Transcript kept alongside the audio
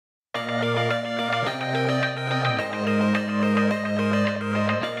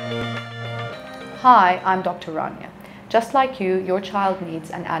Hi, I'm Dr. Rania. Just like you, your child needs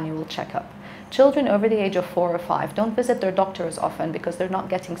an annual checkup. Children over the age of 4 or 5 don't visit their doctor as often because they're not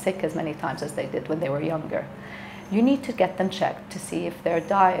getting sick as many times as they did when they were younger. You need to get them checked to see if their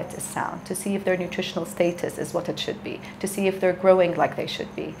diet is sound, to see if their nutritional status is what it should be, to see if they're growing like they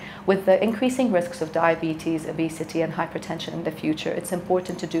should be. With the increasing risks of diabetes, obesity, and hypertension in the future, it's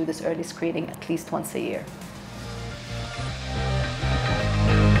important to do this early screening at least once a year.